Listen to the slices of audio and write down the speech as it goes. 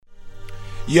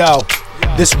Yo,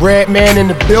 this REDMAN in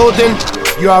the building.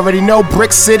 You already know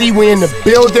Brick City, we in the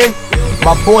building.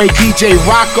 My boy DJ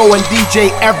Rocco and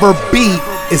DJ Ever B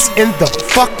is in the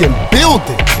fucking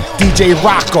building. DJ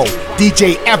Rocco,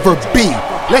 DJ Ever B.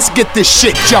 Let's get this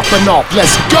shit jumping off.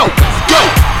 Let's go, go,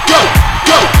 go,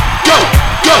 go, go,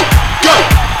 go, go,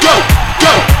 go,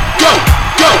 go, go,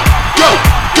 go, go, go,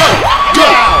 go, go,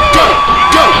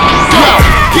 go, go.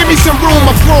 Give me some room,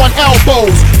 I'm throwing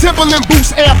elbows. Timberland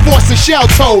boots, Air Force, and shell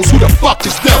toes. Who the fuck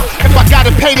is them? If I gotta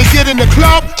pay to get in the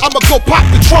club, I'ma go pop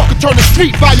the trunk and turn the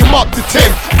street volume up to 10.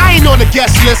 I ain't on the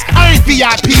guest list, I ain't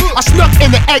VIP. I snuck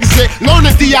in the exit,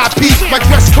 learning DIP. My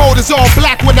dress code is all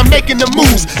black when I'm making the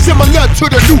moves, similar to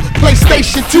the new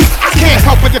PlayStation 2. I can't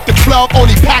help it if the club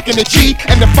only packing a G,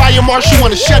 and the fire marshal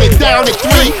wanna shut it down at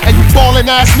 3. And you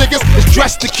ballin' ass niggas is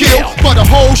dressed to kill, for the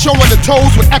whole showing the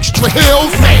toes with extra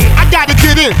heels. Man, I gotta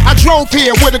get in. I drove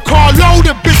here with a car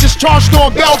loaded, bitches charged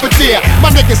on Belvedere. My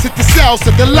niggas hit the cells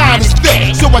so the line is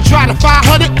thick, so I try to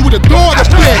 500 through the door to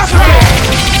bitch.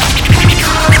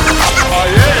 Oh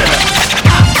yeah.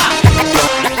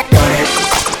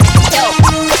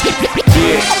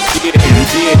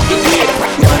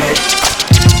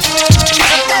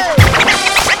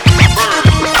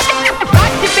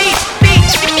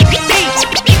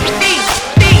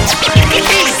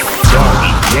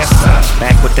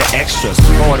 Extras,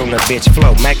 hard on the bitch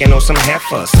flow, macking on some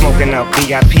heifers, smoking out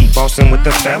VIP, bossing with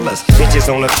the fellas.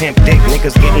 Bitches on the pimp dick,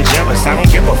 niggas getting jealous. I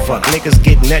don't give a fuck, niggas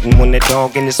get nothing when the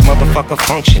dog in this motherfucker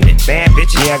functioning. Bad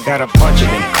bitch, yeah, I got a bunch of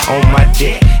them on my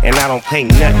dick, and I don't pay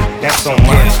nothing, that's on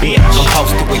my bitch. I'm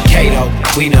posted with Kato,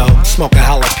 we know, smoking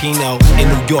jalapeno. In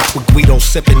New York with Guido,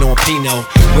 sipping on Pinot.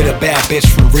 With a bad bitch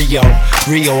from Rio,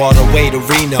 Rio all the way to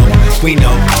Reno. We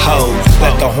know, hoes,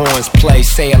 let the horns play,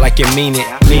 say it like you mean it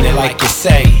like you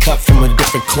say. Cut from a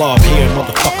different cloth here in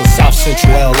motherfucking South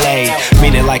Central LA.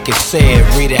 Mean it like it said,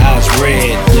 read it how it's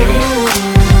read,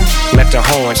 nigga. Let the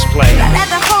horns play. Let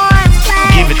the horns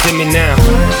play. Give it to me now.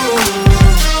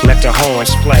 Let the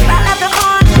horns play. Let the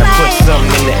horns play. Now put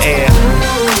something in the air.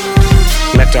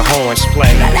 Let the horns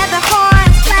play. Let the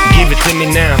horns play. Give it to me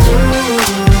now.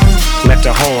 Let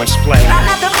the horns play.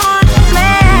 Let the horns play.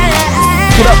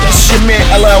 What up, it's your man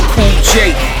LL Cool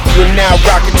J. You're now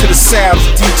rocking to the sounds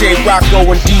of DJ Rocco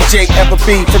and DJ Ever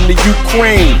B from the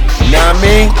Ukraine. Know what I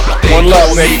mean? One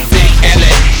love, baby. Big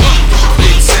LA,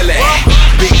 big silly,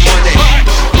 big money,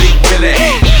 big Billy.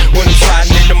 When I'm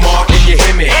sliding in the mark and you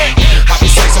hear me, I be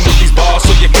slicing with these bars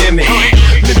so you feel me.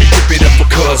 Let me rip it up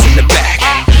for cuz in the back.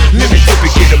 Let me flip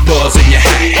it, get a buzz in your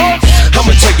hat.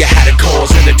 I'ma tell you how to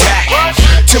cause an attack.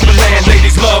 Timberland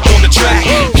ladies love on the track.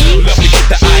 Love to get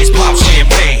the ice pop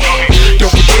champagne.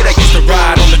 Don't forget I used to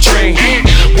ride on the train.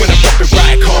 When I bump it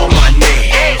right, call my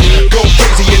name. Go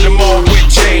crazy in the mall with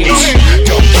James.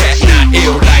 Don't cat not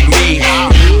ill like me.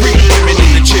 Bring the women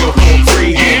in the chill for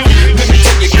free. Let me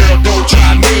tell you, girl, don't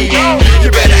try me.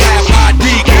 You better have ID,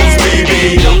 cause we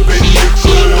be up in the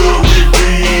club.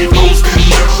 We be posting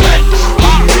the back.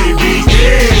 We be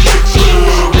in the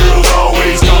club. Girls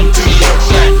always come to the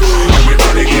back.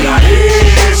 Everybody get our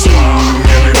heads strong.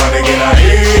 Everybody get our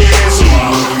heads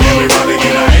strong. Everybody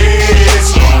get our heads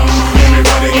strong.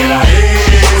 Everybody get our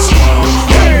heads strong.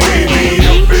 We be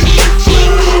up in the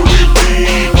club. We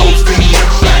be posting the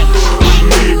back.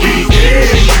 We be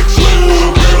in the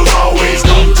club. Girls always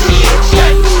come to the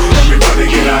back. Everybody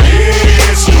get our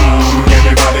heads strong.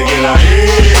 Everybody get our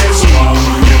heads strong.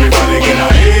 Everybody get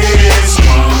our heads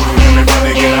strong.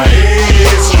 Everybody get our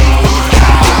heads strong.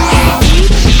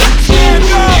 Stand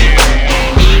up.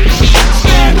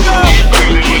 Stand up.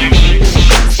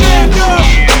 Stand up.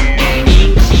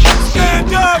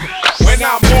 Stand up. When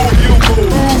I move, you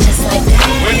move. Just like that.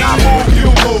 When I move, you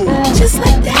move. Just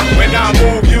like that. When I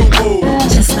move, you move.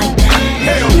 Just like that.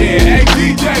 Hell yeah. Hey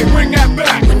DJ, bring that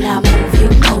back. When I move, you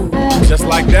move. Just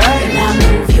like that. When I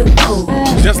move, you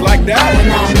move. Just like that. When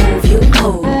I move, you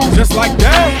move. Just like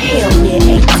that. Hell yeah,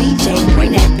 hey DJ,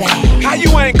 bring that back. How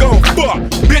you ain't gon' fuck?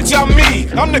 Bitch, I'm me.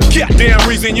 I'm the goddamn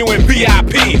reason you in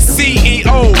VIP.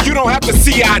 CEO, you don't have to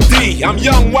CID. I'm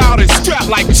young, wild, and strapped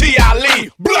like G.I. Lee.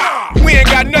 Blah! We ain't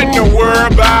got nothing to worry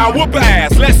about. Whoop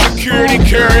ass, let security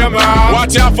carry 'em out.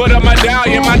 Watch out for the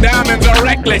medallion, my diamonds are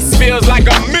reckless. Feels like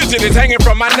a midget is hanging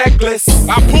from my necklace.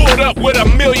 I pulled up with a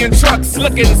million trucks,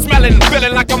 looking, smelling,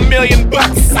 feeling like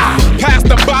 $1,000,000. Pass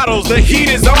the bottles, the heat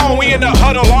is on. We in the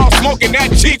huddle, all smoking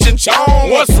that Cheech and Chong.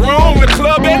 What's wrong? The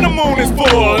club and the moon is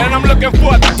full, and I'm looking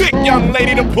for a thick young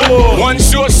lady to pull. One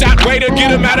short shot way to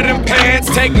get 'em out of them pants.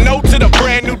 Take note to the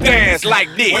brand new dance like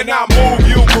this. When I move,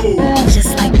 you move.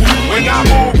 Just like that. When I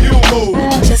move, you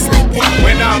move. Just like that.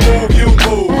 When I move, you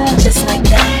move. Just like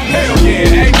that. Hell yeah.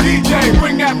 Hey DJ,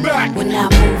 bring that back. When I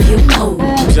move, you move.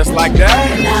 Just like that.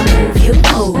 When I move, you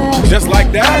move. Just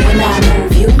like that. When I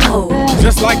move, you move.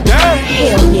 Just like that.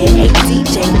 Hell yeah, hey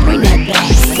DJ, bring that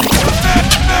back.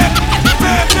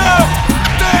 Stand up.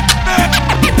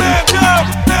 Stand up.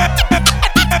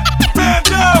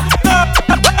 Stand up.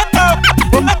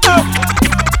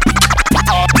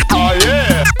 Oh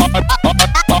yeah.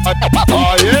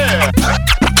 Oh yeah.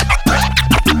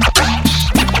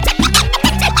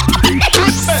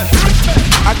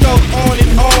 I go on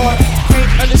and on,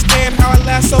 can't understand how I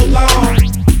last so long.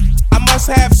 I must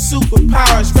have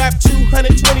superpowers, rap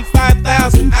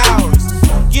 225,000 hours.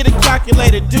 Get a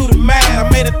calculator, do the math. I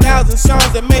made 1,000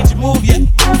 songs that made you move, yeah.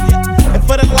 And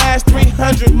for the last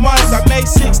 300 months, I made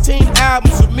 16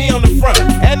 albums with me on the front,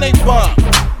 and they bump.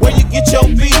 Where you get your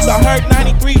beats? I heard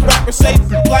 93 rappers say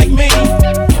like me.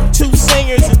 2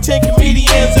 singers and 10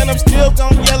 comedians, and I'm still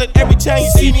gon' yell it every time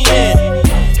you see me in.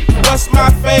 What's my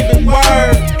favorite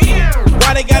word?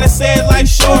 Why they gotta say it like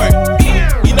short?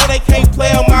 You know they can't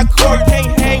play on my court.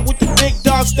 Can't hang with the big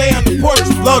dogs, stay on the porch.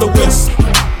 Blow the whistle.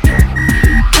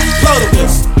 Blow the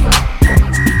whistle.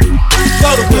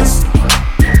 Blow the whistle.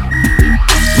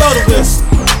 Blow the whistle.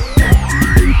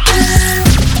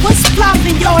 What's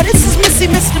poppin', y'all? This is Missy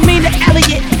Misdemeanor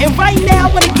Elliott, and right now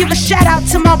I wanna give a shout out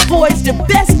to my boys, the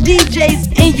best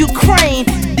DJs in Ukraine,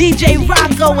 DJ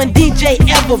Rocco and DJ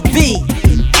Ever B.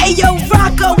 Hey yo,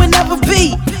 Rocco and Ever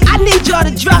B, I need y'all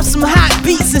to drop some hot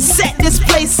beats and set this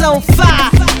place on fire.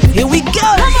 Here we go.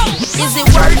 Is it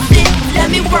worth it? Let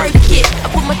me work it. I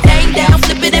put my thing down,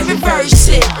 flip it and reverse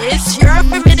it. It's your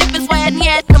primitive, it's why I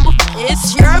need number.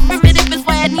 It's your primitive, it's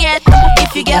why I need number.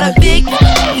 If you got a big,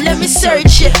 let me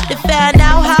search it to find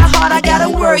out how hard I gotta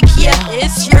work. Yeah,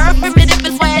 it's your primitive,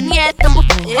 it's why I need number.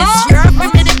 It's your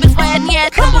primitive, it's why I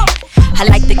need number. I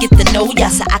like to get to know ya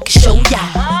so I can show ya.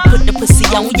 Put the pussy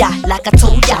on ya like I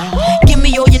told ya. Give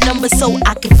me all your numbers so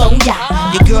I can phone ya.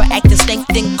 Your girl acting stink,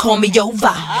 then call me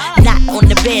over. Not on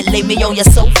the bed, lay me on your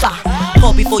sofa.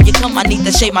 Call before you come, I need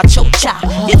to shave my chocha.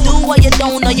 You do or you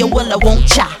don't, or you will or won't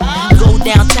ya. Go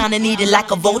downtown and eat it like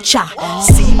a vulture.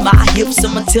 See my hips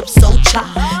and my tips so cha.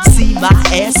 See my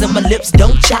ass and my lips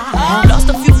don't cha. Lost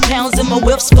a few pounds in my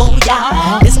whips for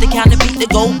ya. It's the kind of beat that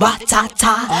go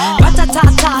ba-ta-ta.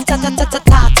 Ba-ta-ta-ta,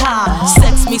 ta-ta-ta-ta-ta-ta.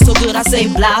 Sex me so good I say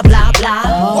blah blah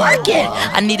blah. Work it,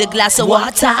 I need a glass of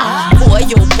water. Boy,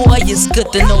 oh boy, it's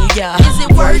good to know ya. Is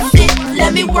it worth it?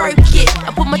 Let me work it.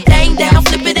 I put my thing down,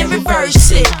 flip it and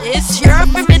reverse it. It's your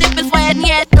primitive, it's why I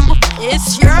need number.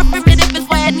 It's your primitive, it's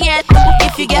why I need number.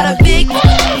 If you got a big,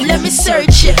 let me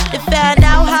search it to find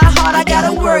out how hard I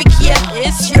gotta work. Yeah,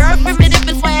 it's your primitive,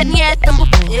 it's why I need number.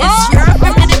 It's your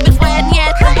primitive, it's why I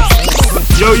need number.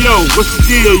 Yo, what's the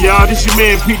deal, y'all? This your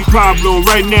man, Petey Pablo.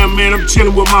 Right now, man, I'm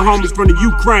chilling with my homies from the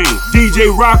Ukraine,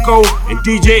 DJ Rocco and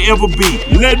DJ Ever B.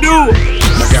 Let's do it.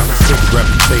 I got a sick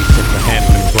reputation for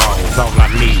handling brawls. All I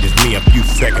need is me a few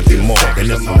seconds and more, and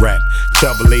it's a rap.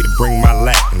 Tell the lady bring my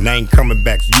lap, and I ain't coming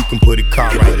back, so you can put a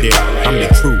car right there. I'm the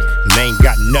truth, and they ain't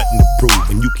got nothing to prove.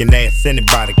 And you can ask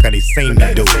anybody, cause they seen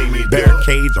me do it.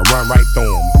 Barricades, I run right through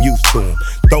them, I'm used to them.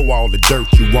 Throw all the dirt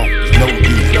you want, no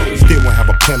use. Still won't have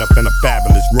a pen up in a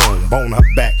fabulous room. Bone her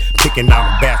back, picking out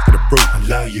a basket of fruit. I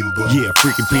love you, boo. Yeah,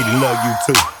 freaking Petey love you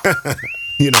too.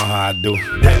 You know how I do.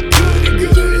 That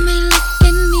good, You may look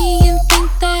at me and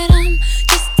think that I'm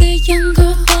just a young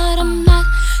girl, but I'm not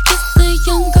just a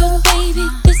young girl, baby.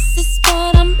 This is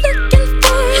what I'm looking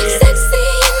for. Sexy,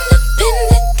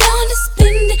 independent, gonna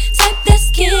spend it. Type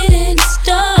that's getting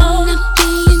started. Not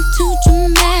being too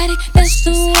dramatic, that's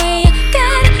the way I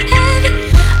gotta have it.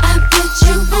 I bet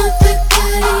you want the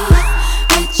goodies,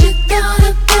 bet you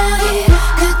gonna buy it.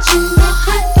 Got you all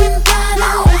hot and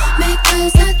bothered,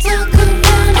 because I talk around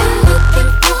it. Looking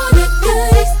for the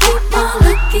goodies, keep on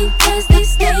looking, cause they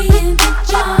stay in the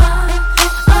jar.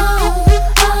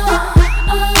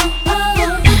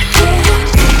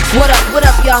 What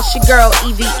up, y'all? It's your girl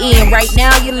EVE, and right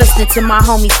now you're listening to my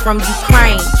homies from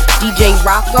Ukraine, DJ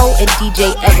Rocco and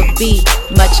DJ Ever B.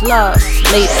 Much love.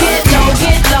 Later.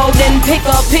 Get low, then pick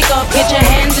up, get your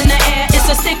hands in the air. It's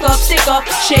a stick up.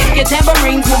 Shake your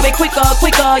tambourines, move it quicker.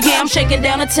 Yeah, I'm shaking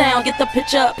down the town, get the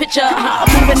picture. I'm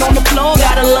moving on the floor,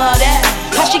 gotta love that.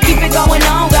 How she keep it going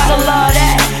on, gotta love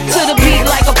that. To the beat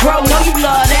like a pro, know you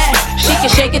love that. She can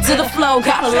shake it to the flow,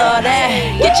 gotta love that.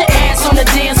 Get your ass on the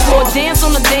dance floor, dance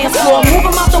on the dance floor. Move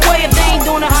them out the way if they ain't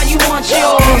doing it how you want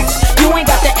yours. You ain't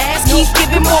got to ask, keep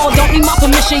giving more. Don't need my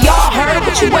permission, y'all heard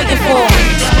what you waiting for.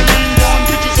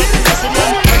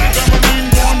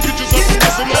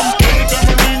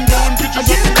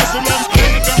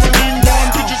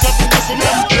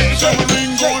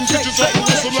 tambourine, go and get yourself a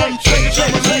whistle and shake it,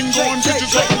 tambourine, go and get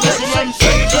yourself a whistle and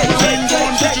shake it, tambourine, go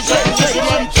and get yourself a whistle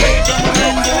and shake it,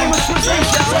 tambourine, go and get yourself a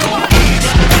whistle and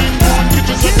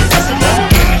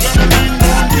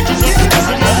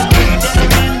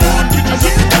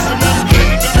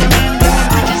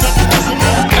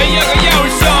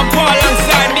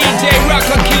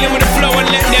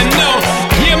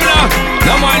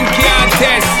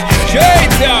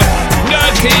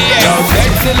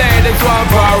sexy ladies want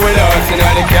war with us. Inna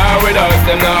the car with us,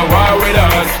 them not war with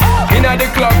us. Inna the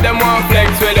club, them want flex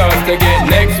with us. To get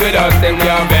next with us, them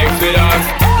can't vex with us.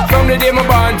 From the day my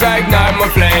bond, I ignite my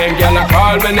flame. Girl, I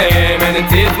call my name and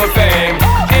it is my fame.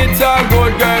 It's all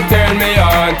good, girl, turn me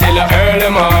on till I earn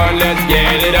them on. Let's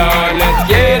get it on, let's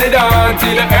get it on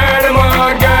till I earn them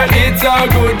on. Girl, it's all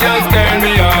good, just turn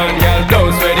me on. Girl,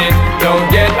 don't sweat it, don't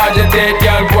get agitated.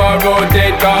 Girl, go and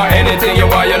rotate, cause anything you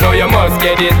want, you know you must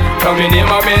get it. Coming in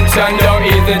my mention, don't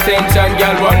ease the tension.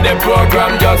 Girl, run the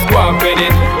program, just go and fit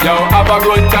it. Yo, have a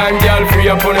good time, girl, free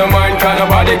up on your mind. Cause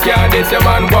nobody can this, your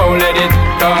man won't let it.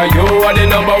 Cause you are the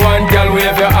number one, girl,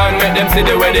 wave your hand, make them see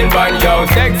the wedding band. Yo,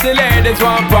 sexy ladies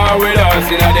want power with us.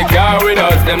 Inna the car with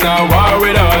us, them not war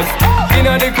with us.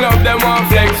 Inna the club, them want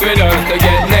flex with us. To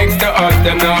get next to us,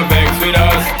 them not vex with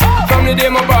us. From the day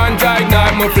my bond, I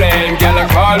ignite my flame. Girl, I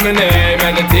call my name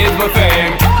and it is my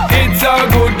fame. It's all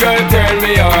good, girl, turn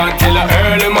me on till I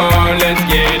earn them on. Let's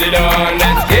get it on,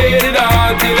 let's get it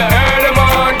on till I earn them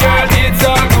on. Girl, it's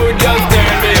all good, just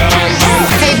turn me on.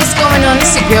 Hey, what's going on?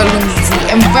 It's your girl Lindsay,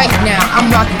 and right now I'm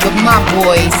rocking with my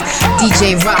boys,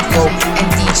 DJ Rocco and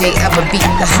DJ Everbeat,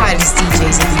 the hottest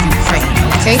DJs in the Ukraine,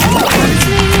 okay?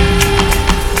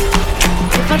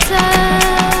 If I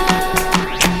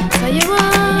tell you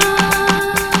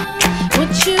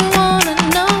what you wanna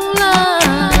know,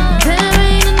 love, there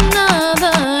ain't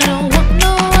another, don't want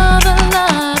no other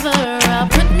lover. I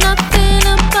put nothing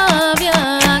above ya,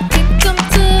 I kick 'em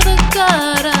to the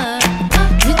gutter.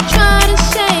 You try to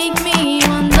shake me,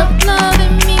 wound up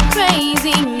loving me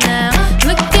crazy now.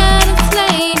 Look at us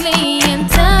lately and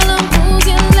tell 'em who's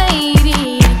your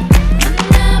lady. I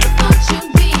never thought you'd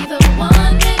be the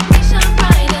one, make me shine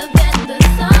brighter than the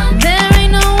sun. There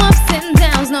ain't no ups and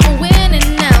downs, no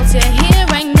winning outs, you're here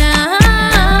right now.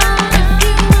 If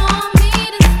you want me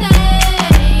to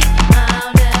stay,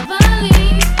 I'll never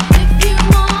leave. If you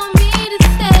want me to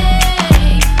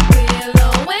stay, we'll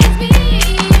always be.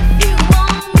 If you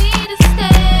want me to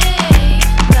stay,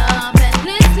 love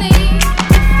endlessly.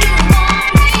 If you want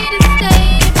me to stay,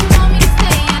 if you want me to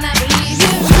stay, and I believe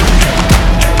you.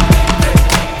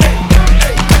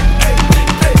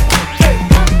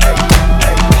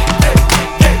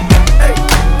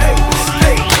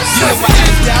 You know I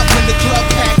act out when the club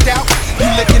packed out. You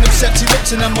licking them sexy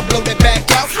lips and I'ma blow that back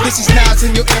out. This is Nas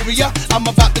in your area, I'm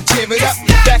about to tear it up.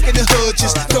 Back in the hood,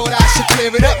 just thought I should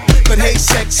clear it up. But hey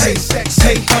sexy,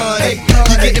 hey honey,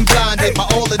 you're getting blinded by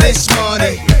all of this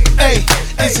money. Hey,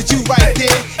 is it you right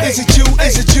there? Is it you,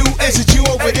 is it you, is it you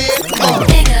over there?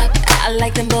 Big up, I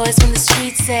like them boys from the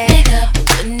streets, say big up,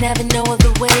 but never know of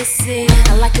the way, see.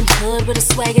 I like them hood with a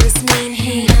swagger that's mean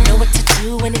heat. Know what to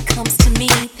do when it comes to me.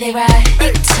 They ride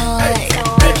big toy,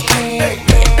 big head,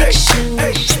 big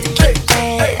shoes, sticky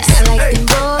red. I like them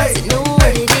boys that know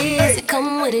what it is, that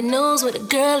come with it, knows what a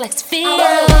girl likes to feel. I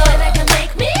want a boy that can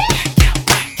make me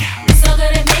so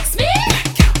good it makes me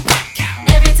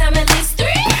every time at least 3.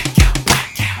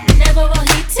 Never will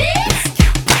he tease.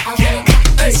 I wanna cut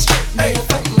this shit middle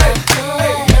from my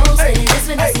hood. Knows what it is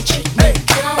when I say treat me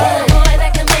good. I want a boy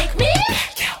that can make me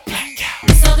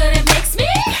so good it makes me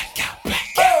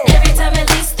every time at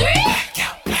least 3.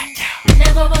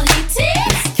 Never will he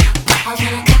tease. I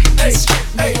wanna cut this shit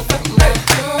middle from my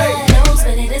hood. Knows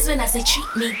what it is when I say treat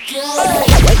me good.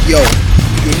 Yo,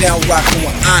 you're now rocking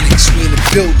with ONYX, we in the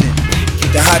building.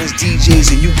 The hottest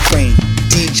DJs in Ukraine,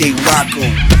 DJ Rocco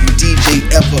and DJ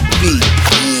Everbeat.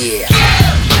 Yeah.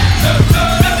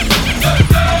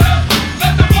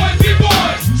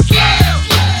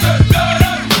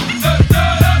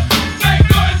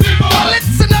 Well,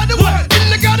 it's another one, in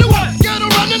the gutter one, gotta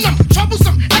run them,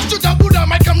 troublesome, extra double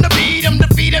dumb. I come to beat 'em,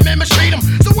 defeat 'em, and mistreat 'em.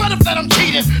 So what if that I'm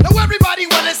cheating? Now everybody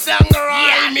wanna sound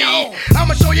around me.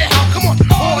 I'ma show you how, come on,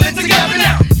 hold it together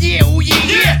now. Yeah, oh yeah,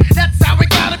 yeah, that's how it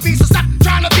gotta be. So stop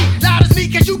trying to be loud as me,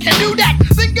 cause you can do that.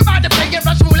 Think about the play and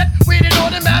rush roulette with an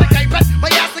automatic iPad. My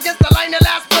ass against the line, the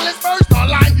last bullet's first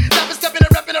online.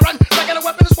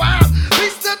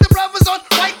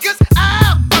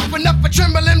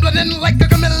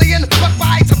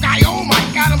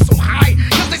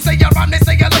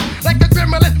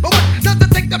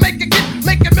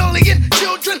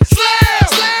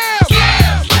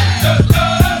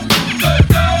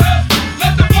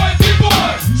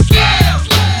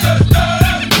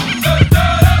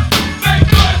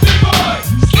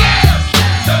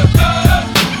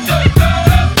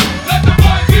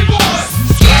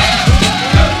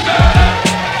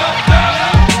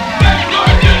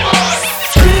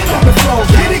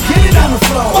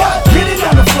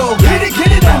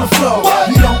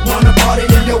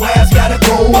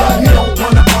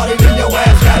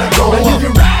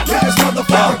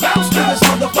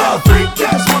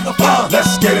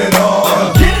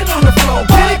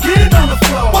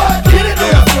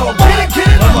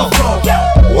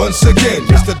 again,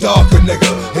 it's the darker nigga.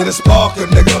 Hit a sparker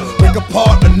nigga, break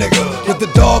apart a nigga. Cause the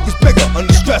dog is bigger,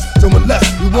 under stress. So unless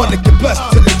you wanna get blessed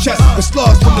to the chest, the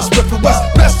slugs from the Smith and West.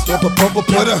 Best if a bubble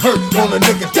put a hurt on a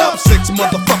nigga. Dump 6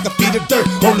 motherfucker feet of dirt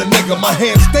on a nigga. My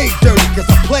hands stay dirty cause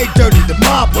I play dirty the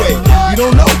mob way. You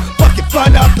don't know? Fuck it,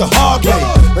 find out the hard way.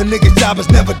 A nigga's job is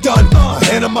never done. I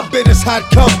handle my business how it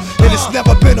come. And it's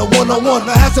never been a one-on-one.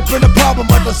 There hasn't been a problem,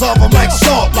 I dissolve them like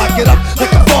salt. Lock it up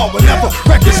like a ball whenever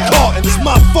records caught. And it's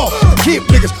my fault to keep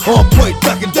niggas on point,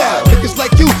 ducking down. Niggas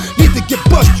like you need to get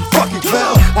bust, you fucking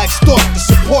clown. I extort to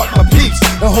support my peeps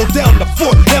and hold down the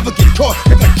fort. Never get caught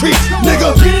in the creeps,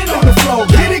 nigga. Get it on the floor,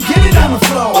 get it on the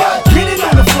floor. Get it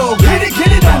on the floor, get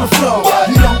it on the floor.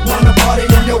 You don't wanna party,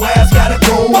 then your ass gotta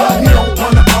go. You don't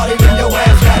wanna party, then your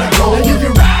ass gotta go. And you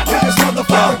can ride to this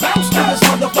motherfucker, bounce to this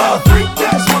motherfucker, freak to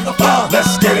this motherfucker.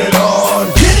 Let's get it on.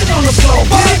 Get it on the floor,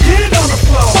 get it on the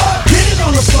floor. Get it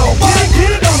on the floor,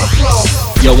 get it on the floor.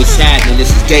 Yo, what's happening?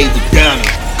 This is David Gunner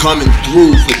coming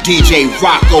through for DJ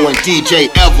Rocco and DJ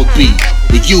Everbeat.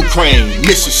 The Ukraine,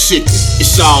 Mississippi.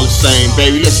 It's all the same,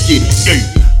 baby. Let's get it. Hey.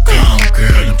 Come,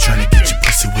 girl, I'm tryna get your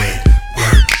pussy wet.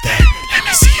 Work that, let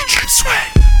me see your drip sweat.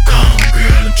 Come,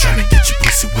 girl, I'm tryna get your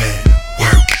pussy wet.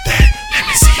 Work that, let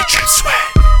me see your drip sweat.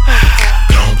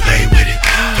 Don't play with it,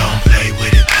 don't play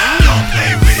with it, don't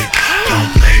play with it, don't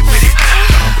play with it,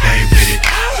 don't play with it.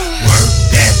 Work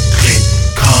that clip,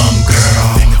 come,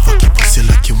 girl. Finger fuck your pussy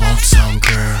like you want some,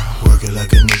 girl. Work it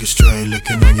like a nigga straight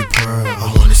looking on your pearl. I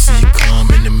wanna see you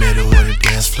come in the middle of the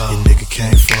dance floor. Your nigga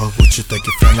can't fuck what you think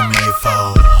your finger made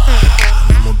for.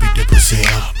 I'ma beat that pussy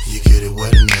up. You get it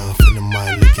wet enough, and I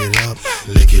might lick it up.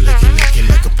 Lick it, lick it, lick it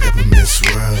like a peppermint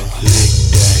swirl. Lick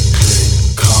that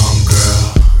clit, calm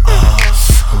girl.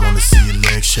 I wanna see your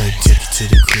legs shake, take you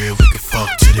to the crib, we can fuck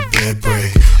to the bed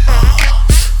break.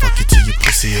 Fuck you till your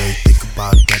pussy ache. Think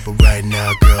about that, but right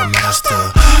now, girl,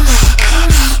 master.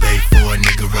 Pay for a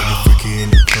nigga, rubber freaky in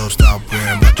the club, stop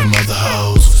worrying about them other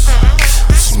hoes.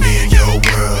 It's me and your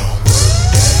world. Work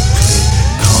that clit,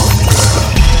 calm girl.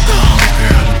 Calm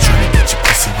girl, I'm tryna get your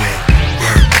pussy wet.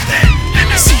 Work that, let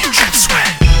me see your drip sweat.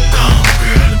 Calm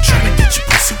girl, I'm tryna get your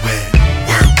pussy wet.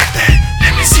 Work that,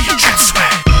 let me see your drip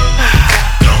sweat.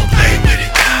 Don't play with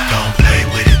it, don't play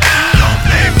with it, don't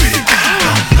play with it,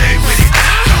 don't play with it,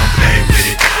 don't play with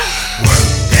it. Work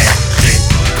that clit,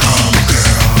 calm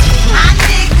girl. My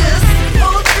niggas,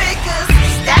 pull triggers,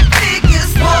 stack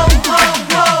figures, whoa, whoa,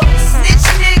 whoa. Snitch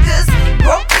niggas,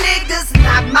 broke niggas,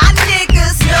 not my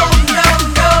niggas, no, no,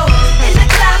 no. In the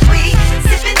club we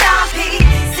sippin' Dom P,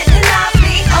 sittin'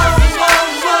 lovely, oh, whoa,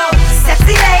 whoa.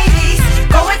 Sexy ladies,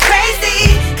 going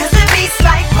crazy, cause the beat's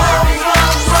like whoa, whoa,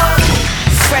 whoa.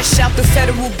 Fresh out the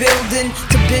federal building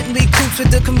to Bentley coupes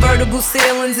with the convertible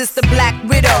ceilings. It's the Black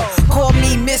Widow. Call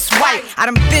me Miss White. I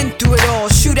done been through it all.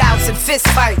 Shootouts and fist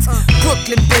fights.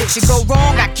 Brooklyn bitch, you go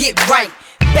wrong, I get right.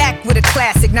 Back with a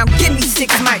classic, now give me 6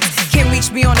 mics. Can't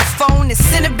reach me on the phone and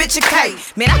send a bitch a kite.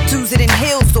 Man, I choose it in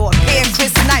Hills or a pair of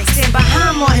Chris Knights. Stand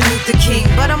behind Martin Luther King,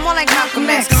 but I'm more like Malcolm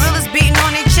X. Gorillas beating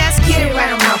on their chest, get it right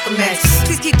on Malcolm X.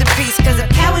 Please keep the peace, cause if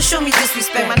cowards show me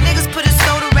disrespect, my niggas put a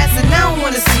soul to rest and I don't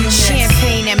wanna see you next.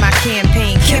 Champagne at my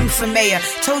campaign, Kim for mayor.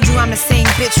 Told you I'm the same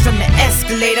bitch from the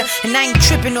escalator, and I ain't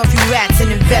tripping off you rats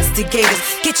and investigators.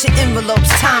 Get your envelopes,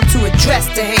 time to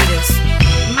address the haters.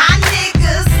 My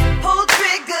niggas, pull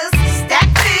triggers, stack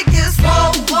figures,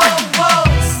 whoa, whoa, whoa.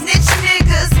 Snitch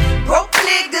niggas, broke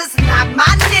niggas, not my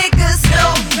niggas,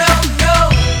 no, no, no.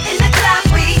 In the club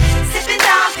we sippin'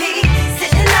 Dom P,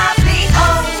 sittin' lovely,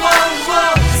 oh, whoa,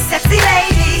 whoa. Sexy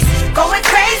ladies, going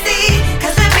crazy,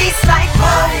 cause the beat's like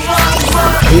whoa, whoa,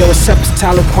 whoa. Hey yo, what's up? It's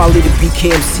Tyler Quality, the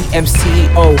BKMC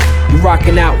MCEO. You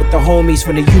rockin' out with the homies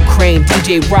from the Ukraine,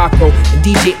 DJ Rocco and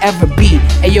DJ Everbeat.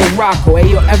 Hey yo, Rocco,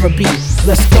 hey yo, Everbeat.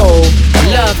 Let's go.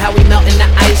 Love how we melt in the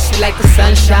ice. You like the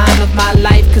sunshine of my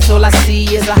life, cause all I see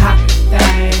is a hot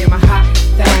thing. You're my hot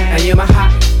thing. And you're my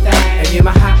hot thing. And you're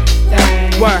my hot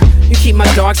thing. Word, you keep my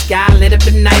dark sky lit up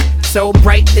at night, so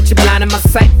bright that you're blinding my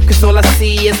sight, cause all I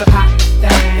see is a hot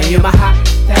thing. And you're my hot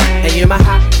thing. And you're my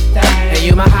hot thing. And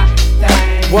you're my hot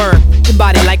thing. Word, your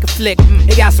body like a flick,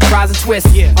 it got surprising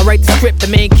twists. I write the script, the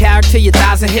main character, your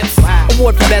thighs and hips.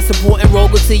 Award for best supporting role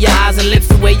go to your eyes and lips.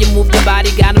 The way you move your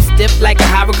body got them stiff like a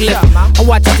hieroglyph. I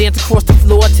watch you dance across the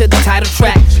floor to the title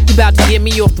track. You about to get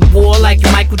me off the wall like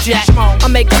Michael Jack. I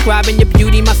make describing your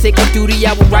beauty my sacred duty.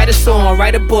 I will write a song,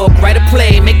 write a book, write a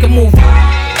play, make a movie.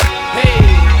 Hey,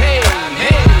 hey,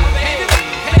 hey, hey,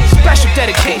 hey. Special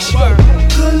dedication.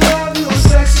 Good love, you a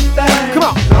sexy thing. Come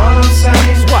on. Know what I'm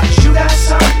saying? What? You got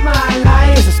something I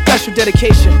like. It's a special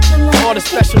dedication to all the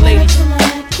special ladies.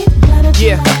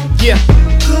 Yeah, yeah.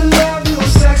 Good love, you a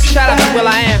sexy Shout out to thing. Will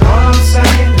I Am. Know what I'm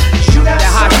saying? You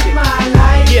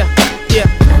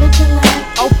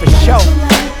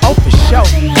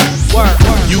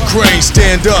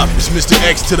Stand up, it's Mr.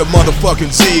 X to the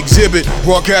motherfucking Z exhibit.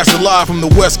 Broadcasting live from the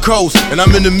West Coast, and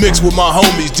I'm in the mix with my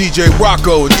homies DJ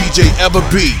Rocco and DJ Ever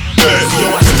B. Yo,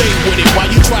 I stay with it while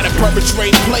you try to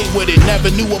perpetrate, play with it.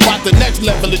 Never knew about the next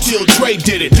level until Dre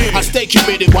did it. I stay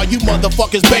committed while you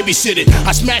motherfuckers babysit it.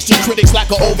 I smash the critics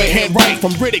like an overhand right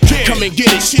from Riddick. Come and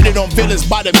get it, shitted on villains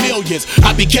by the millions.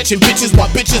 I be catching bitches while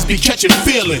bitches be catching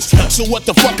feelings. So what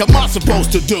the fuck am I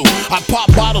supposed to do? I pop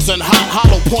bottles and hot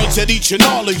hollow points at each and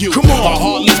all of you. Come on, a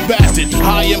heartless bastard,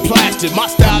 high and plastic. My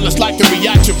style is like the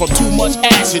reaction from too much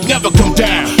acid. Never come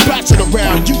down, pass it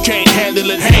around. You can't handle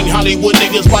it. Hang Hollywood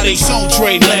niggas by they soul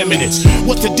trade laminates.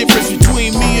 What's the difference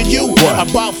between me and you?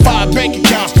 About 5 bank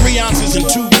accounts, 3 ounces and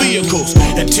 2 vehicles.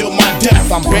 Until my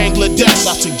death, I'm Bangladesh.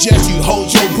 I suggest you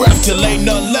hold your breath till ain't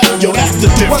none left. Yo, that's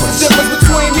the difference. What's the difference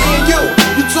between me and you?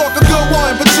 You talk a good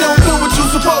one, but you don't do what you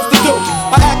supposed to do.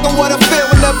 I act on what I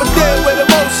feel and never deal with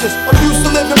emotions. I'm used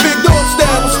to living big dog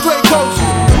style with straight coaches.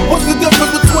 What's the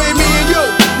difference between me and you?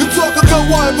 You talk a good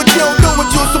one, but you don't do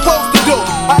what you're supposed to do.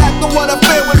 I act on what I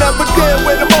feel and never deal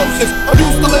with emotions. I'm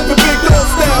used to living big dog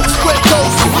style with straight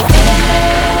coaches.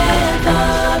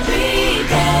 Every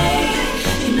day,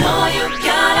 you know you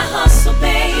gotta hustle,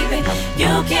 baby.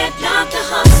 You can't knock the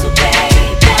hustle, baby.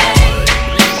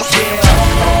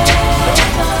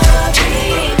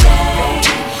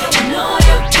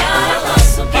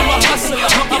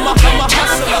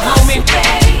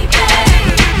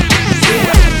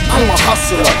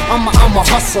 I'm a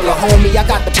hustler, homie. I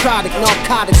got the product,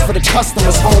 narcotics for the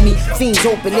customers, homie. Fiends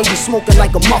open, they be smoking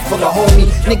like a muffler, homie.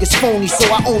 Niggas phony, so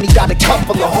I only got a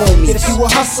couple of homies. If you a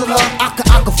hustler, I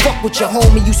could fuck with your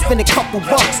homie. You spend a couple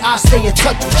bucks, I stay in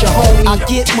touch with your homie. I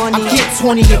get money, I get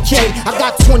 20 a K. I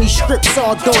got 20 strips,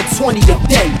 all doing 20 a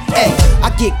day. Hey,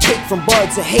 I get cake from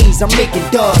buds of haze, I'm making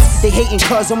dubs. They hating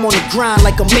cause I'm on the grind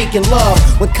like I'm making love.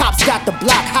 When cops got the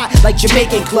block hot like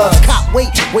Jamaican clubs. Cop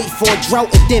wait for a drought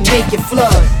and then make it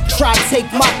flood. Try to take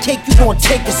my cake, you gon'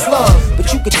 take a slug.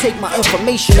 But you can take my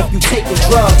information if you taking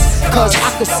drugs. Cause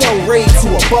I could sell raid to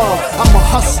a bug. I'm a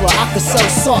hustler, I could sell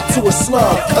salt to a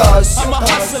slug. Cause I'm a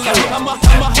hustler, I'm a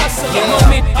hustler,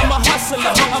 homie. I'm a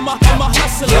hustler, I'm a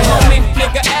hustler, homie.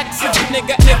 Nigga action,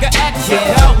 nigga action.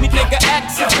 Help me, nigga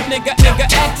action, nigga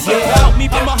action. Help me,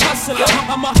 I'm a hustler,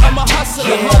 I'm a hustler,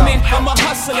 homie. I'm a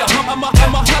hustler, I'm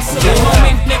a hustler,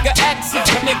 homie. Nigga action,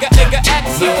 nigga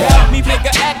action. Help me,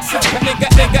 nigga action, nigga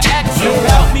action.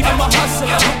 Help me, I'm a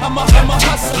hustler, I'm a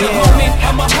hustler, homie.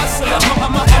 I'm a hustler,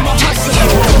 I'm a hustler.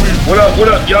 What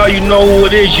up, y'all? You know who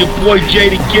it is. Your boy Jay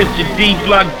the Gifted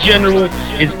D-Block General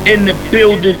is in the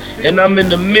building, and I'm in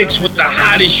the mix with the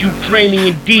hottest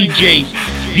Ukrainian DJs,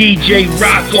 DJ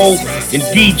Rocco and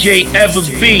DJ Ever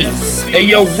B. Hey,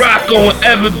 yo, Rocco and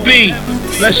Ever B,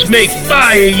 let's make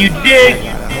fire, you dig?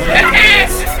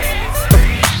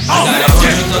 I got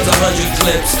 100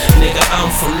 clips, nigga, I'm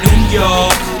from New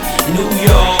York,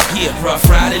 yeah, rough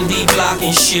riding D-Block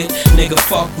and shit, nigga,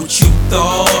 fuck what you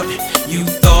thought, you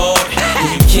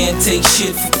can't take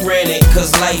shit for granted,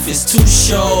 cause life is too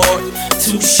short,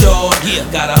 yeah,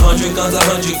 got 100 guns,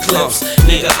 100 clips,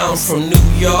 nigga, I'm from New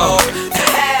York.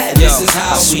 This is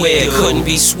how I swear it couldn't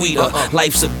be sweeter.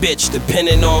 Life's a bitch,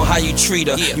 depending on how you treat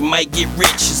her. You might get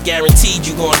rich, it's guaranteed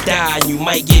you gon' die. And you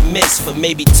might get missed for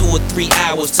maybe 2 or 3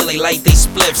 hours till they light they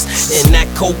spliffs. And that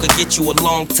coke could get you a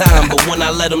long time. But when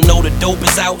I let them know the dope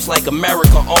is out, it's like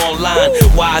America Online.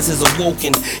 Wise is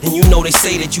awoken, and you know they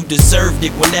say that you deserved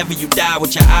it whenever you die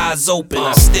with your eyes open.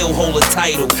 I still hold a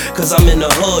title, cause I'm in the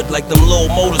hood like them little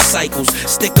motorcycles.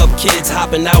 Stick up kids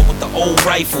hopping out with the old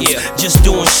rifles. Just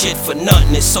doing shit for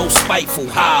nothing, it's so spiteful.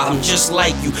 I'm just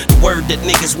like you. The word that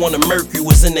niggas wanna murk you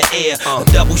is in the air. A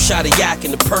double shot of yak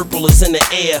and the purple is in the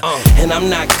air. And I'm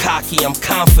not cocky, I'm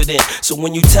confident. So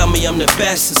when you tell me I'm the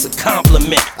best, it's a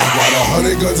compliment. I got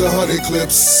 100 guns, 100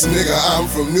 clips. Nigga, I'm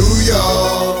from New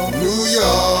York, New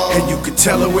York. And you can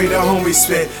tell the way the homies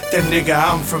spit that nigga,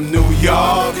 I'm from New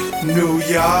York, New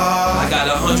York. I got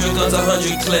 100 guns,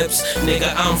 100 clips.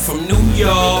 Nigga, I'm from New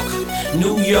York,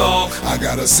 New York. I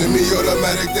got a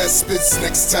semi-automatic that spits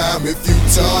next time if you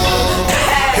talk.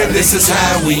 And this is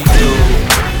how we do.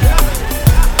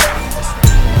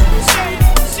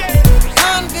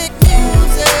 Convict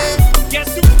music.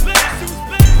 Guess who's back?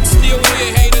 Still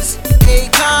here, haters.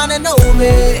 Akon and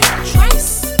Omi.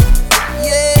 Trace.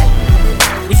 Yeah.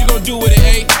 What you gonna do with it,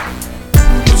 eh?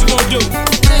 What you gonna do?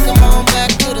 Take 'em on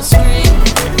back to the screen.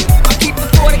 I keep the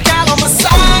 40 cal on my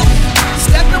side.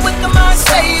 Stepping with the mind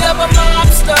state of a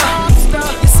mobster.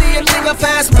 You see a nigga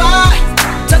pass by,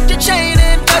 tuck your chain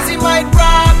in cause he might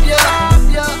rob ya.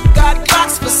 Got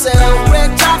clocks for sale,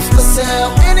 red tops for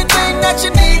sale. Anything that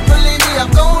you need, believe me, I'm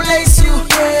gon' lace you.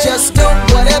 Just do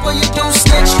whatever you do,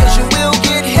 snitch, cause you will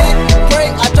get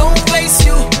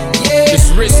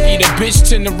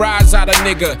watching the rise out of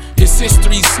nigga. His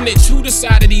history snitch, who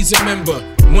decided he's a member?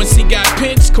 Once he got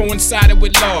pinched, coincided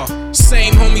with law.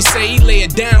 Same homie say he lay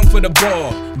it down for the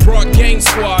ball. Brought gang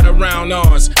squad around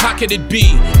ours. How could it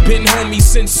be? Been homie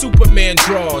since Superman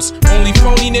draws. Only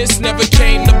phoniness never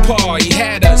came to par. He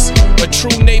had us, a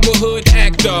true neighborhood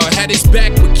actor. Had his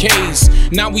back with K's.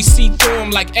 Now we see through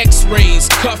him like X-rays.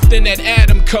 Cuffed in that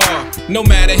Adam car. No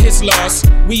matter his loss,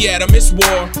 we at him, it's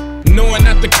war. Knowing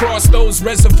not to cross those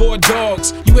reservoir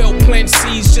dogs. You help plant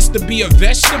seeds just to be a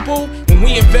vegetable? When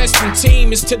we invest in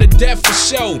team, it's to the death for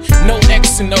show. No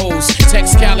X and O's,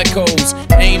 text calicos,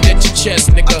 aimed at your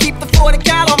chest, nigga. I keep the 40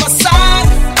 cal on my side,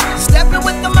 stepping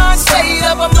with the mindset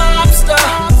of a mobster.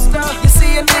 You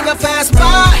see a nigga pass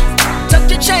by, tuck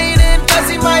your chain in cause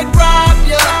he might rob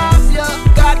ya.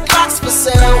 Got clocks for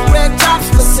sale, red tops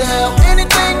for sale.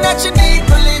 Anything that you need,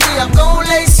 believe me, I'm gon'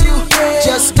 lace you.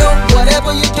 Just do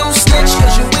whatever you do, snitch,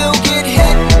 cause you will get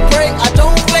hit. Pray I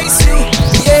don't face you,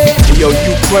 yeah. Yo,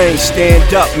 Ukraine,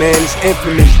 stand up, man. It's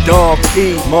infamous Don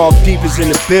P. Mobb Deep is in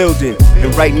the building.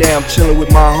 And right now I'm chilling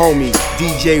with my homie,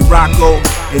 DJ Rocco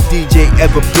and DJ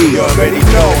Ever B. You already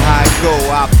know how I go.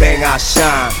 I bang, I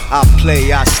shine. I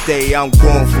play, I stay. I'm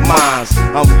going for mines.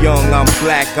 I'm young, I'm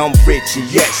black, I'm rich, and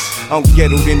yes, I'm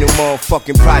ghettoed in the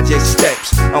motherfucking project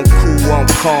steps. I'm cool, I'm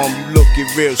calm. You looking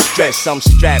real stressed. I'm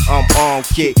strapped, I'm armed,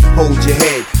 kid. Hold your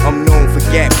head. I'm known for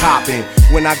gap popping.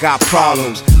 When I got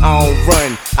problems, I don't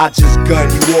run. I just gun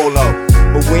you all up.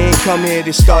 But we ain't come here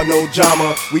to start no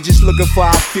drama. We just looking for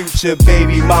our future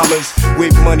baby mamas.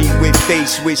 With money, with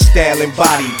face, with style and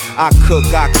body. I cook,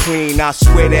 I clean, I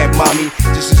swear that mommy.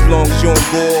 Just as long as you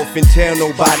don't go off and tell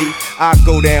nobody, I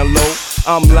go down low.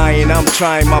 I'm lying, I'm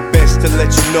trying my best to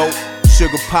let you know.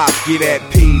 Sugar pop, get that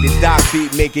P. The doc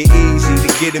beat make it easy to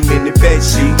get him in the bed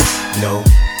sheets. No,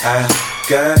 I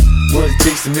got what it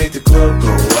takes to make the club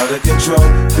go out of control.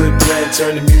 Quit playing,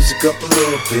 turn the music up a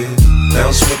little bit.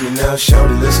 Bounce with me now,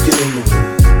 shout it, let's get into it.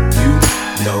 You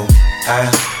know I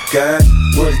got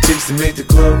what it takes to make the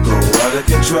club go out of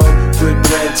control. Quit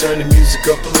playing, turn the music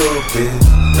up a little bit.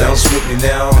 Bounce with me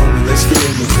now, homie, let's get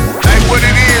into it. Hey, what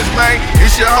it is, man,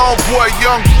 it's your homeboy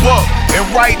Young Buck. And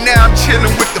right now I'm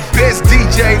chilling with the best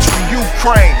DJs from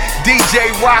Ukraine, DJ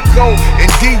Rocco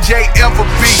and DJ Ever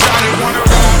B. Shawty wanna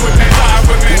ride with me, ride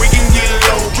with me. We can get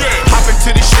low, hop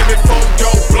into the Chevy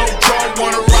photo, blow draw.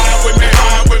 Wanna ride with me,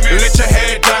 ride with me. Let your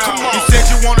head down. You said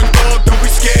you wanna go, don't be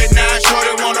scared now.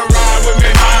 Shawty wanna ride with me,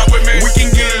 ride with me. We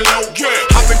can get low,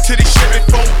 hop into the Chevy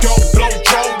photo, blow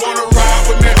draw. Wanna ride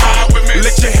with me, ride with me.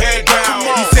 Let your head down.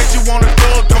 You said you wanna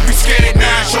go, don't be scared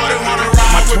now. Shawty wanna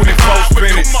ride with me. My 24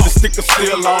 spinning, the sticker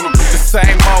still on them. The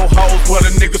same old hoes, but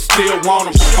a nigga still want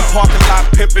them. I'm parking lot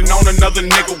pimping on another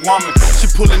nigga woman.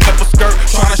 She pulling up a skirt,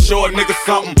 trying to show a nigga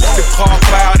something. The car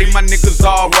cloudy, my niggas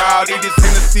all rowdy. This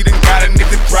Hennessy done got a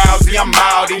nigga drowsy. I'm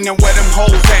outy, now where them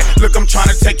hoes at? Look, I'm trying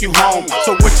to take you home.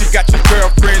 So what you got your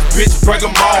girlfriends, bitch, break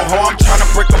them all. Ho, I'm trying to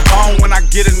break a bone when I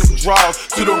get in them drawers.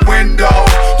 To the window,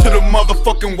 to the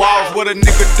motherfucking walls. What a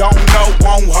nigga don't know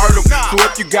won't hurt him. So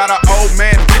if you got an old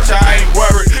man, bitch, I ain't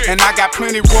worried. And I got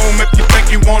plenty room if you think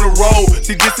you wanna roll.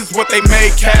 See, this is what they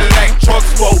made Cadillac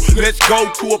trucks for. Let's go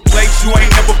to a place you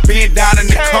ain't never been down in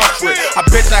the country. I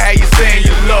bet I had you saying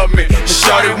you love me. And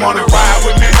shawty wanna ride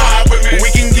with me, ride with me. We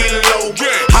can get low,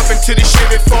 hop into the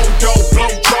Chevy photo, blow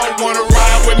draw. Wanna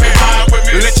ride with me, ride with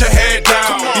me. Let your head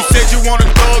down. You said you wanna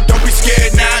go, don't be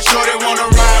scared now. Shawty wanna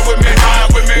ride with me, ride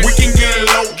with me. We can get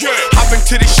low, hop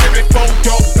into the Chevy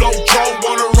photo, blow draw.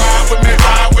 Wanna ride with me,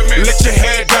 ride with me. Let your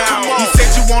head down. You said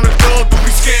you wanna go, don't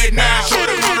be scared now.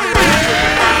 Shawty wanna ride with me, ride with me.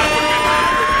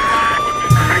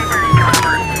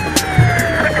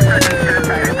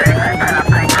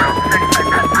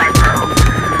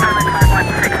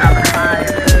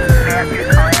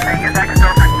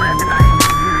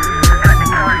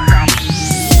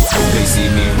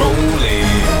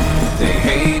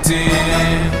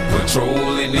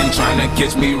 Patrolling and trying to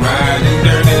catch me riding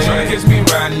dirty. Trying to catch me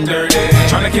riding dirty.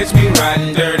 Trying to catch me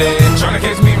riding dirty. Trying to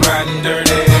catch me riding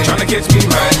dirty. Trying to catch me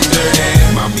riding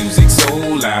dirty. My music's so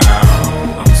loud,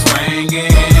 I'm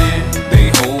swinging.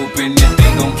 They hoping that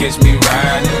they gon' catch me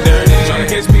riding dirty. Trying to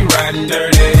catch me riding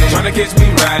dirty. Trying to catch me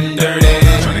riding dirty.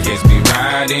 Trying to catch me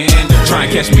riding dirty. Trying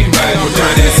to catch me riding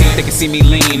dirty. They can see me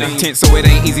lean, tense so it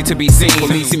ain't easy to be seen.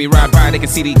 Police see me ride by, they can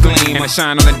see the gleam. I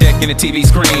shine on the deck in the TV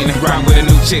screen. Riding with a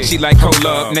new chick, she like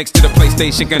cola. Next to the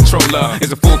PlayStation controller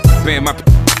is a full band. My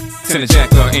Send a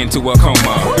jacker into a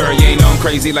coma. Girl, you ain't on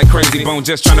crazy like Crazy Bone.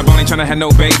 Just tryna bone, ain't tryna have no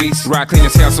babies. Ride clean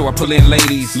as hell, so I pull in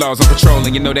ladies. Laws on patrol,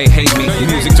 and you know they hate me.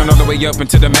 Music turn all the way up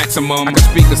into the maximum. I got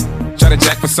speakers, try to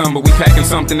jack for some, but we packing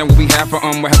something that what we have for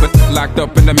we have it locked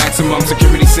up in the maximum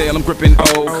security cell. I'm gripping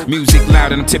O. Music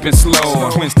loud and I'm tipping slow.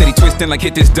 Twin steady twisting like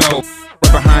hit this dough.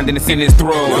 Right behind and it's in his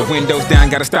throat. The windows down,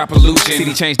 gotta stop pollution.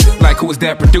 City changed like who is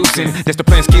that producing? That's the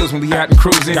plan skills when we out and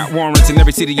cruising. Got warrants in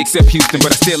every city except Houston,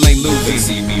 but I still ain't losing. They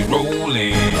see me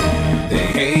rolling, they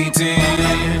hating,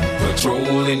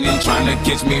 patrolling and trying to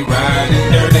catch me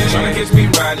riding dirty. Trying to catch me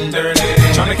riding dirty.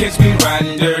 Trying to catch me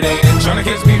riding dirty. Trying to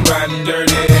catch me riding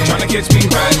dirty. Trying to catch me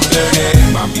riding dirty.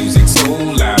 My music so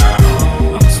loud,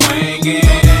 I'm swinging.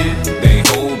 They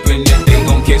hoping that they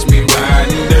gon' catch me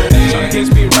riding dirty. Trying to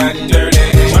catch me riding dirty.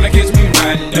 Tryna catch me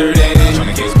riding dirty.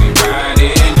 Tryna catch me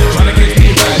riding. Tryna catch me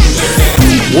riding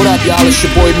dirty. What up, y'all? It's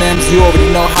your boy Mems. You already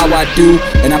know how I do.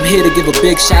 And I'm here to give a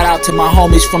big shout out to my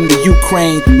homies from the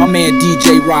Ukraine. My man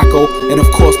DJ Rocco. And of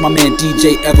course my man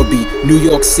DJ Everby. New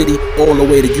York City all the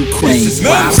way to Ukraine. This is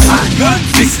why I'm hot.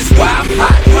 This is why I'm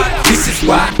hot. This is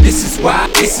why. This is why.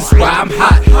 This is why I'm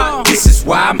hot. This is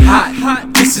why I'm hot.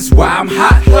 This is why I'm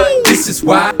hot. This is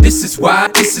why. This is why.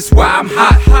 This is why I'm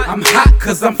hot. I'm hot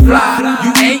cause I'm fly.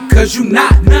 You ain't cause you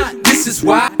not. This is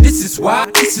why. This is why.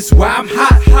 This is why I'm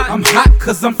hot. I'm hot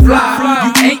cause I'm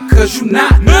fly. You ain't cause you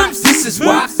not. This is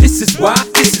why. This is why.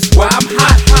 This is why I'm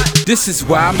hot. This is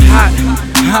why I'm hot.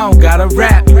 I don't gotta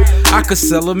rap. I could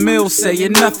sell a mill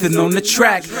saying nothing on the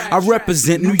track. I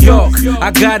represent New York.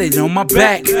 I got it on my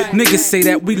back. Niggas say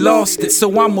that we lost it, so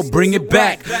I'ma bring it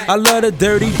back. I love the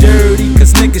dirty,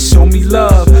 cause niggas show me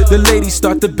love. The ladies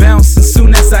start to bounce as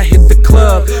soon as I hit the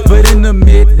club. But in the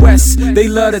Midwest, they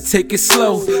love to take it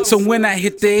slow. So when I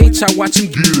hit the H, I watch them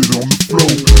get it on the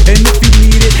floor. And if you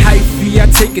need it hyphy, I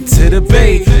take it to the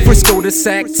Bay. Frisco to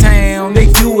Sacktown, they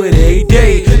do it every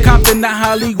day. Compton to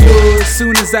Hollywood,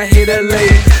 soon as I hit LA.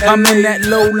 I'm in that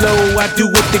low, I do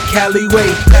it the Cali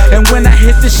way. And when I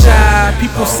hit the Shy,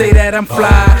 people say that I'm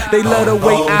fly. They love the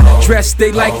way I dress,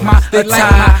 they like my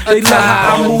attire. They love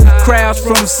how I move crowds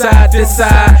from side to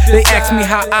side. They ask me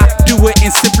how I do it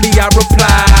and simply I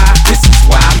reply. This is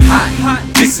why I'm hot.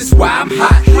 This is why I'm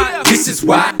hot. This is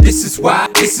why. This is why.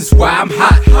 This is why I'm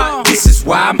hot. This is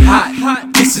why I'm hot.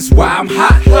 This is why I'm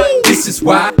hot. This is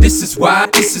why. This is why.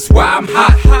 This is why I'm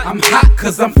hot. I'm hot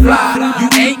cause I'm fly. You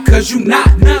ain't cause you not.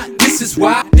 This is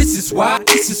why. This is why.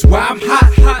 This is why I'm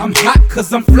hot. I'm hot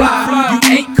cause I'm fly. You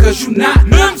ain't cause you not.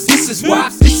 This is why.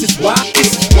 This is why.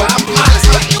 This is why I'm hot.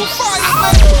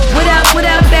 What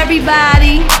up,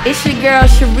 everybody? It's your girl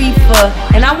Sharifa,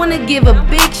 and I want to give a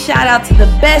big shout out to the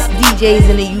best DJs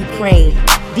in the Ukraine,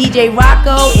 DJ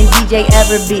Rocco and DJ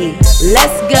Everby.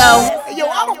 Let's go. Hey, yo,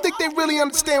 I don't think they really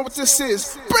understand what this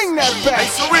is. Bring that back. Hey,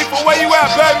 Sharifa, where you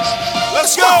at, baby?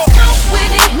 Let's go.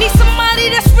 Need somebody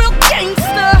that's real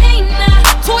gangster.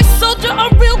 Toy soldier, a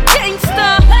real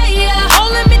gangster.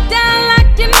 Holding me down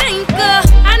like an anchor.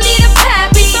 I need a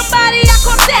pappy, somebody I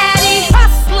call daddy.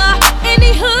 Hustler,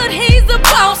 any hood, he's a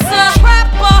bosser.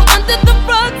 Trapper, under the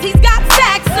rugs, he's got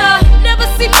saxer. Never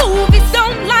see movies,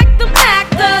 don't like them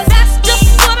actors. That's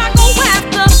just what I go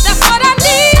after. That's what I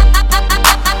need.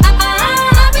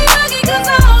 I be bugging cause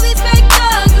all these fake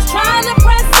thugs is trying to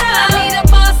press up. I need a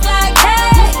boss like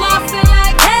hey, who's flossing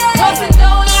like hey, tossing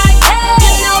dough like hey,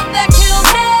 you know that kills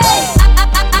hey.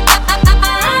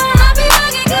 I be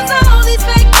bugging cause all these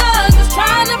fake thugs is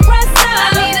trying to press up. I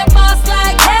need a boss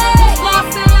like hey, who's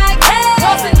flossing like hey,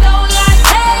 tossing dough like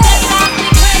hey, that drives me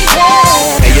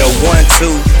crazy. Hey yo,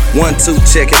 1, 2,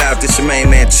 check it out. This your main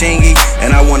man Chingy,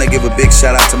 and I wanna give a big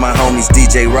shout out to my homies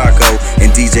DJ Rocco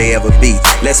and DJ Everby.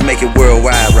 Let's make it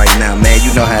worldwide right now, man.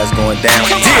 You know how it's going down.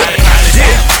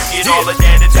 Get all of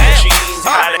that attention.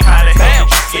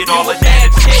 Get all of that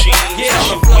attention.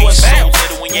 Your flow is so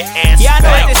little when your ass is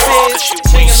back.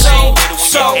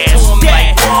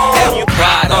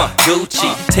 Prada, Gucci,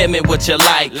 tell me what you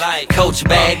like. Coach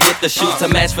bag with the shoes to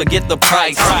match, forget the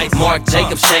price. Marc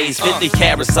Jacobs shades, 50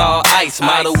 carats all ice.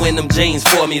 Model in them jeans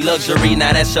for me, luxury,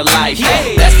 now that's your life.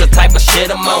 That's the type of shit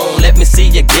I'm on, let me see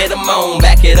you get them on.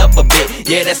 Back it up a bit,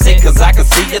 yeah that's it cause I can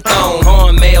see your thong.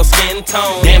 Cornmeal skin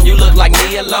tone, damn you look like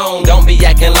me alone. Don't be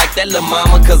acting like that little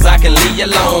mama cause I can leave you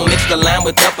alone. Mix the lime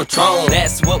with the Patron,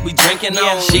 that's what we drinking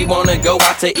on. She wanna go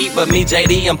out to eat but me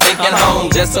JD I'm thinking home.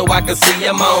 Just so I can see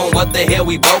him on, what the hell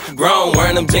we both grown.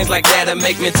 Wearing them jeans like that and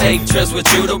make me take trips with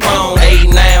you to Rome. Hey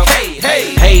now,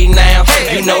 hey now,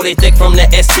 you know they thick from the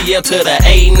STL to the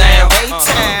A now.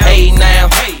 Hey now,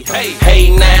 hey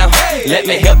now, let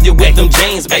me help you with them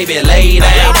jeans baby lay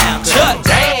down.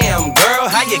 Damn girl,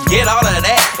 how you get all of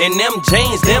that? And them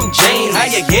jeans, how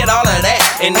you get all of that?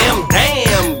 And them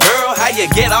damn, girl, how you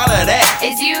get all of that?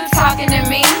 Is you talking to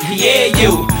me? Yeah,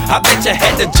 you. I bet you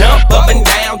had to jump up and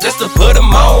down just to put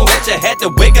them on. Bet you had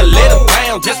to wiggle it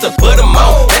around just to put them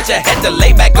on. Bet you had to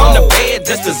lay back on the bed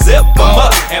just to zip them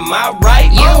up. Am I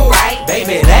right? You right.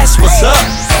 Baby, that's what's up.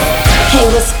 Hey,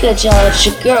 what's good, y'all? It's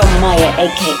your girl Maya,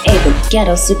 aka the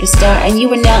Ghetto Superstar, and you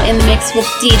are now in the mix with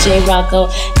DJ Rocco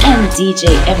and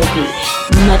DJ Everbeat.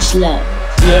 Much love.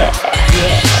 Yeah,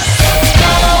 yeah.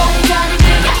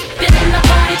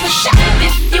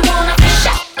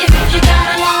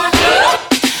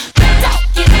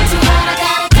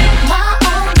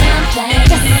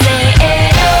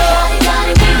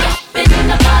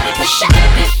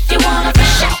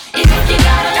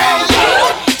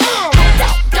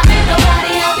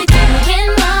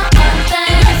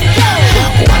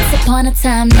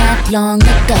 Time not long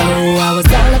ago, I was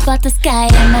all about the sky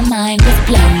and my mind was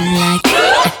blown like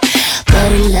but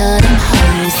he loved them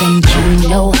hoes, and you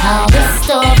know how the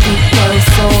story goes.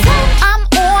 So I'm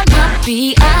on my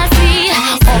B.I.C.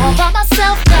 all by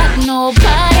myself, got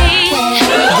nobody.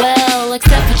 Well,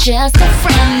 except for just a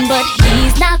friend, but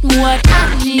he's not what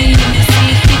I need.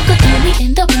 See, he could do me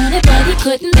in the morning, but he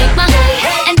couldn't make my day.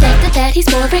 And after that, he's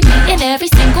boring me in every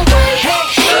single way.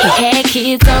 He had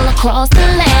kids all across the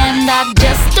land, I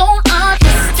just don't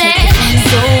understand.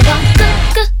 So I'm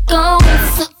going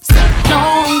so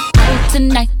long out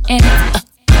tonight, and it's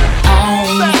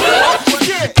on.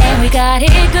 And we got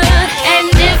it good, and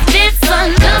if it's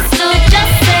understood,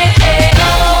 just say hey.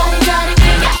 Oh, gotta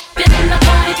be up in the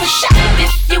party for shot.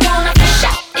 If you wanna for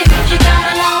shot, if you got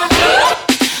a lot of good,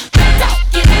 but don't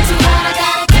get too hot, I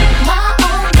gotta do my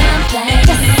own damn thing.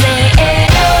 Just say hey.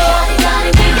 Oh,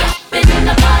 gotta be up in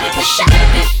the party for shot.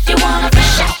 If you wanna for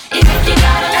shot, if you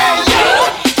got a lot of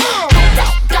good, but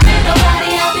don't got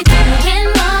nobody, I'll be doing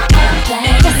my own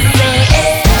thing. Just say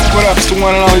hey. What up, it's the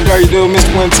one and only Dirty Dude,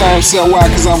 Mr. One Time, sell why,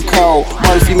 cause I'm cold.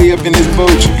 Murphy Lee up in this boot,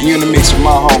 and you in the mix with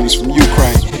my homies from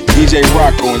Ukraine, DJ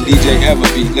Rocco and DJ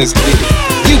Everbeat. Let's get it.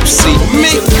 You see me.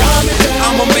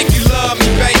 I'ma make you love me,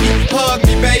 baby. Hug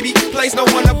me, baby. Place no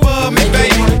one above me,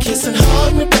 baby. Kiss and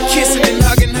hug me, baby. Kissing and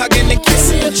hugging, hugging and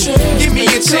kissing. Give me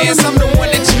a chance, I'm the one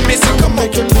that you're missing. Come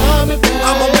on.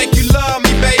 I'ma make you love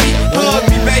me, baby. Hug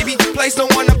me, baby. Place no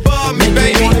one above me,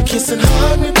 baby. Kiss and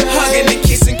hug me, baby. Hugging and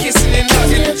kissing, kissing and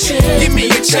hugging. Give me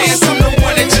a chance, I'm the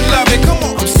one that you love it. Come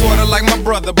on. I'm sorta like my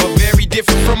brother, but very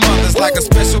different from others. Like a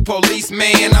special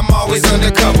policeman, I'm always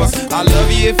undercover. I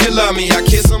love you if you love me. I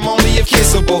kiss them only if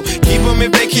kissable. Keep them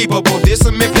if they keepable. Diss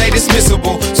them if they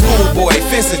dismissible. Schoolboy,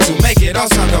 fencing to make it all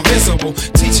sound invincible.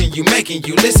 Teaching you, making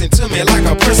you listen to me like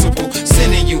a principal.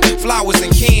 Sending you flowers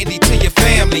and candy to your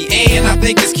family. And I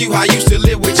think it's cute how you used to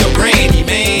live with your granny,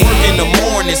 man. Work in the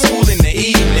morning, school in the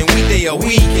evening. Weekday a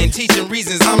week and teaching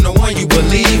reasons I'm the one you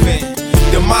believe in.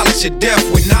 Demolish your death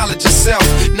with knowledge of self.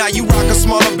 Now you rock a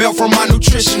smaller belt from my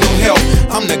nutritional health.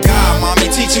 I'm the guy,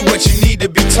 mommy, teach you what you need to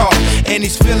be taught. And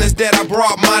these feelings that I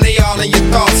brought, mine, they all in your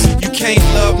thoughts. You can't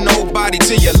love nobody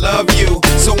till you love you.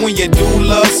 So when you do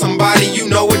love somebody, you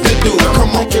know what to do.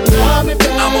 Come on,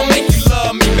 I'ma make you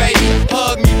love me, baby.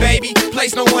 Hug me, baby.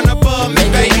 Place no one above me,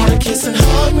 baby. Kissing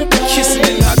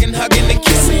and hugging, hugging and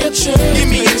kissing. Give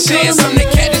me a chance, I'm the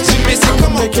cat that you're missing.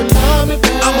 Come on,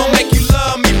 I'ma make you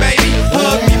love me, baby.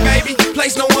 Hug me, baby.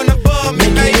 Place no one above me,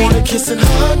 baby. Kissing,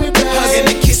 hug me, baby. Hugging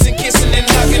and kissing, kissing and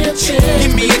hugging.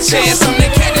 Give me a chance, I'm the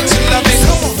cat that you love.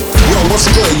 Come on. Yo, what's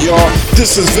good, y'all?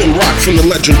 This is Vin Rock from the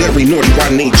legendary Naughty by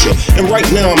Nature, and right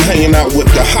now I'm hanging out with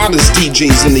the hottest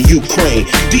DJs in the Ukraine,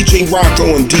 DJ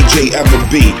Rocco and DJ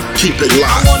Everbeat. Keep it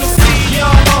locked. I wanna see y'all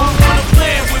who wanna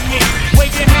play with me.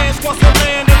 Wave your hands across the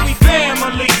land and we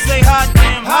family. Say hot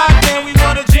damn, we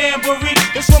want a jamboree.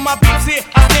 It's for my beats here,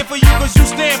 I stand for you cause you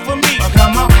stand for me.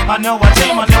 Come on, I know I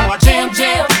jam. Well,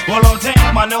 oh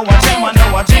damn, I know I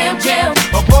jam.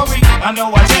 Oh, Bori, I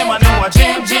know I jam.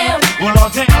 Well, oh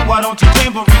damn, why don't you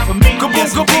jamboree for me? Kaboom,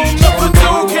 yes, kaboom, number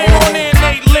 2 came on in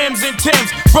 8 limbs and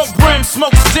Timbs. Broke brims,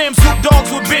 smoke stems, hoop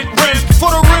dogs with bent rims.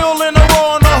 For the real and the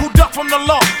raw and all who duck from the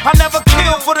law. I never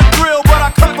kill for the thrill, but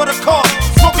I cut for the cause.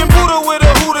 Smoking Buddha with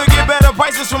a hooter, get better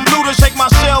prices from looters. Shake my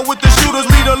shell with the shooters,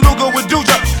 lead a Luger with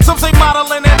Duja. Some say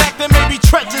modeling and acting, maybe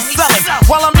treacherous selling.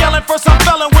 While I'm yelling, first I'm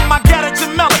felling with my gadget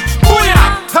and melon.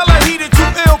 Booyah! Hella heated, too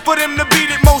ill for them to beat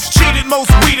it. Most cheated,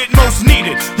 most weeded, most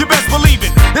needed. You best believe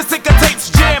it. This ticker tapes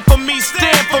jam for me,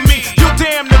 stand for me. You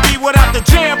damn to be without the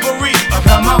jamboree.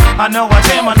 Come on, I know I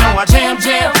jam. Well,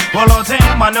 oh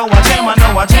damn, I know I jam.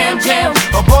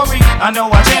 Oh, Bori, I know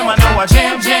I jam.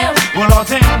 Well, oh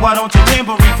damn, why don't you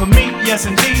jamboree for me? Yes,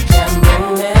 indeed. Jam.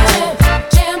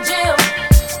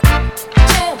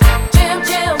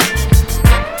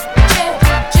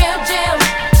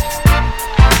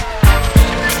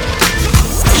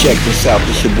 check this out.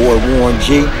 This your boy Warren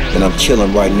G, and I'm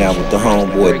chilling right now with the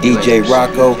homeboy DJ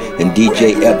Rocco and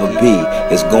DJ Ever B.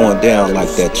 It's going down like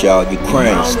that, y'all.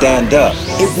 Ukraine, stand up.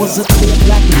 It was a clear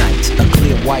black night, a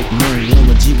clear white moon.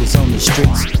 Warren G was on the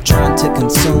streets trying to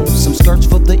consume some skirts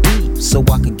for the E, so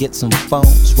I could get some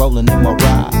phones. Rolling in my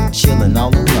ride, chilling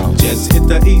all alone. Just hit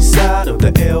the east side of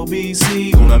the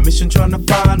LBC on a mission trying to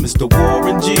find Mr.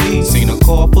 Warren G. Seen a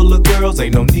car full of girls,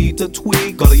 ain't no need to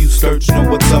tweak. All of you skirts know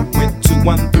what's up with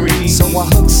 213. So I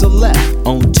hooked a left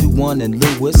on 21 and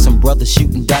Lewis. Some brothers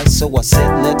shooting dice, so I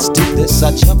said, let's do this.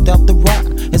 I jumped out the ride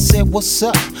and said, what's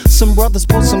up? Some brothers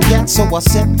pulled some gas, so I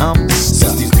said, I'm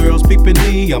stuck. Since these girls peeping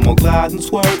me, I'm gonna glide and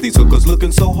swerve. These hookers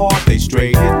looking so hard, they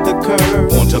straight hit the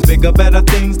curve. Want to bigger, better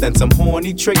things than some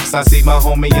horny tricks. I see my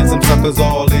homie and some suckers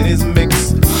all in his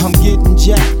mix. I'm getting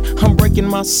jacked, I'm breaking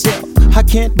myself. I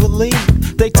can't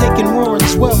believe they taking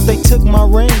Warren's wealth. They took my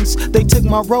rings, they took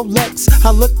my Rolex.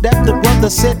 I looked at the brother,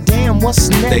 said, damn, what's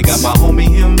next? They got my homie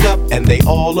hemmed up and they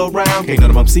all around. Can't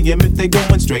none of them see him if they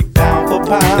going straight down for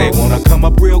pound. They wanna come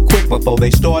up real quick before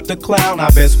they start to clown. I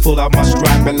best pull out my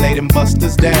strap and lay them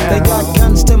busters down. They got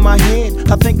guns to my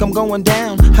head, I think I'm going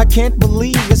down. I can't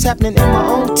believe it's happening in my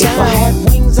own town. If I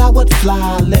had wings, I would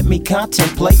fly, let me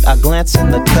contemplate. I glance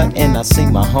in the cut and I see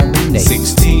my homie Nate.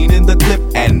 16 in the clip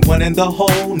and 1 in the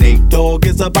hole. Nate Dogg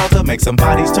is about to make some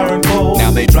bodies turn cold.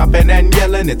 Now they dropping and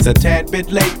yelling, it's a tad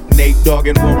bit late. Nate Dogg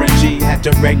and Warren G had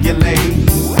to regulate.